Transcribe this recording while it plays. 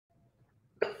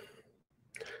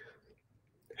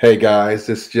Hey guys,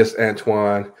 this is just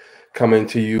Antoine coming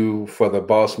to you for the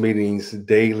Boss Meetings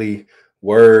Daily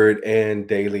Word and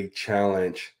Daily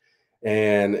Challenge.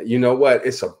 And you know what?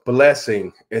 It's a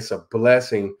blessing. It's a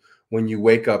blessing when you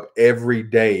wake up every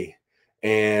day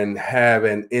and have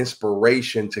an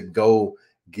inspiration to go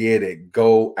get it,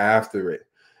 go after it.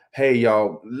 Hey,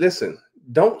 y'all, listen,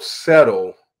 don't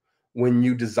settle when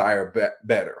you desire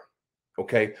better.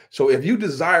 Okay. So if you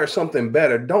desire something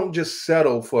better, don't just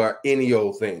settle for any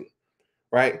old thing,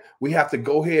 right? We have to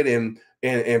go ahead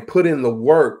and put in the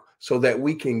work so that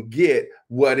we can get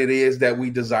what it is that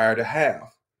we desire to have.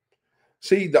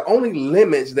 See, the only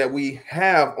limits that we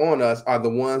have on us are the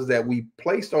ones that we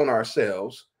placed on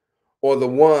ourselves or the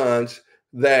ones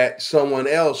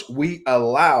that we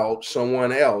allowed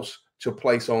someone else to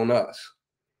place on us.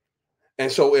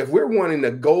 And so if we're wanting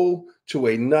to go to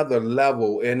another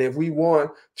level, and if we want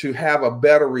to have a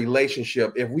better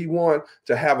relationship, if we want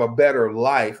to have a better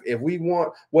life, if we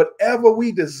want whatever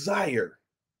we desire,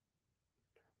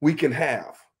 we can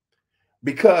have.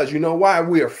 Because you know why?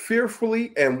 We are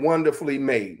fearfully and wonderfully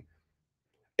made.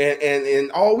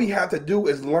 And all we have to do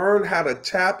is learn how to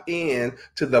tap in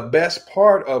to the best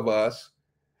part of us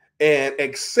and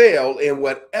excel in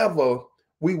whatever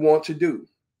we want to do.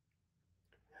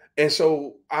 And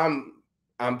so I'm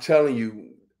telling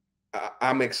you,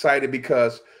 I'm excited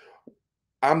because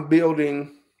I'm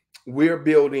building, we're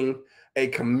building a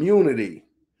community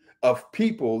of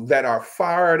people that are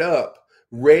fired up,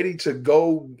 ready to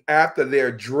go after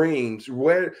their dreams,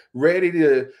 ready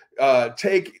to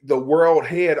take the world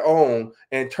head on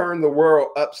and turn the world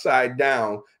upside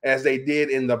down as they did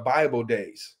in the Bible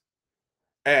days.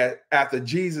 After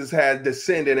Jesus had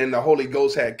descended and the Holy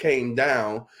Ghost had came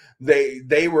down,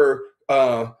 they were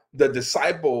the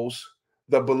disciples,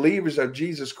 the believers of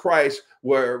Jesus Christ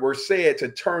were said to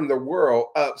turn the world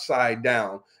upside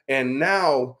down. And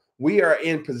now we are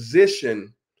in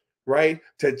position, right,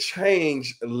 to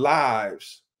change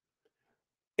lives.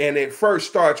 And it first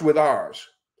starts with ours.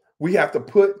 We have to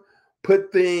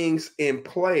put things in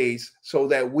place so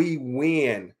that we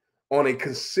win on a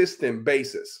consistent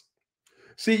basis.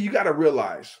 See, you got to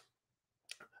realize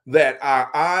that our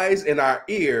eyes and our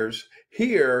ears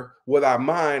hear what our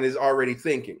mind is already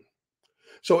thinking.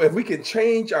 So if we can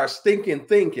change our stinking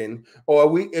thinking,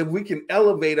 or if we can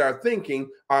elevate our thinking,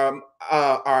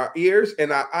 our ears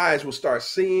and our eyes will start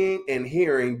seeing and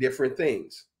hearing different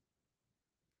things.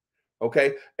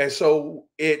 Okay, and so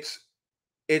it's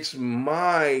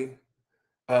my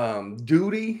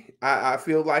duty. I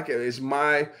feel like it's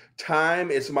my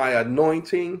time. It's my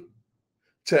anointing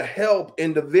to help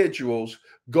individuals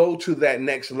go to that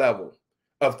next level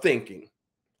of thinking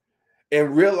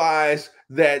and realize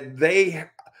that they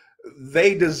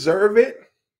deserve it,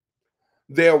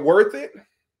 they're worth it,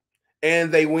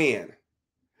 and they win.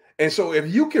 And so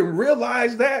if you can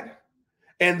realize that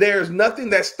and there's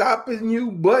nothing that's stopping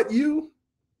you but you.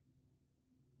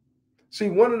 See,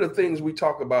 one of the things we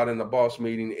talk about in the boss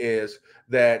meeting is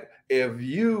that if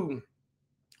you,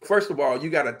 first of all, you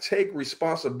got to take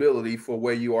responsibility for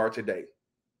where you are today.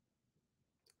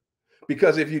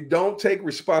 Because if you don't take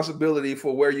responsibility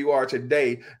for where you are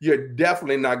today, you're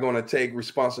definitely not going to take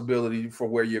responsibility for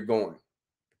where you're going.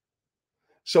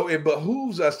 So it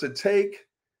behooves us to take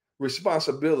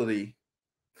responsibility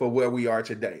for where we are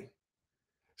today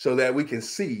so that we can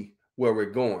see where we're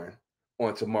going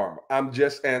on tomorrow. I'm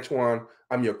just Antoine.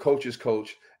 I'm your coach's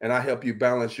coach, and I help you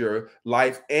balance your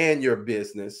life and your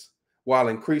business while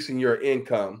increasing your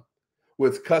income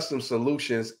with custom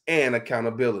solutions and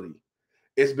accountability.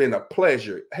 It's been a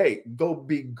pleasure. Hey, go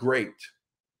be great.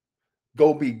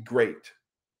 Go be great.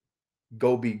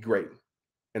 Go be great.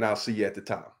 And I'll see you at the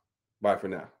top. Bye for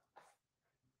now.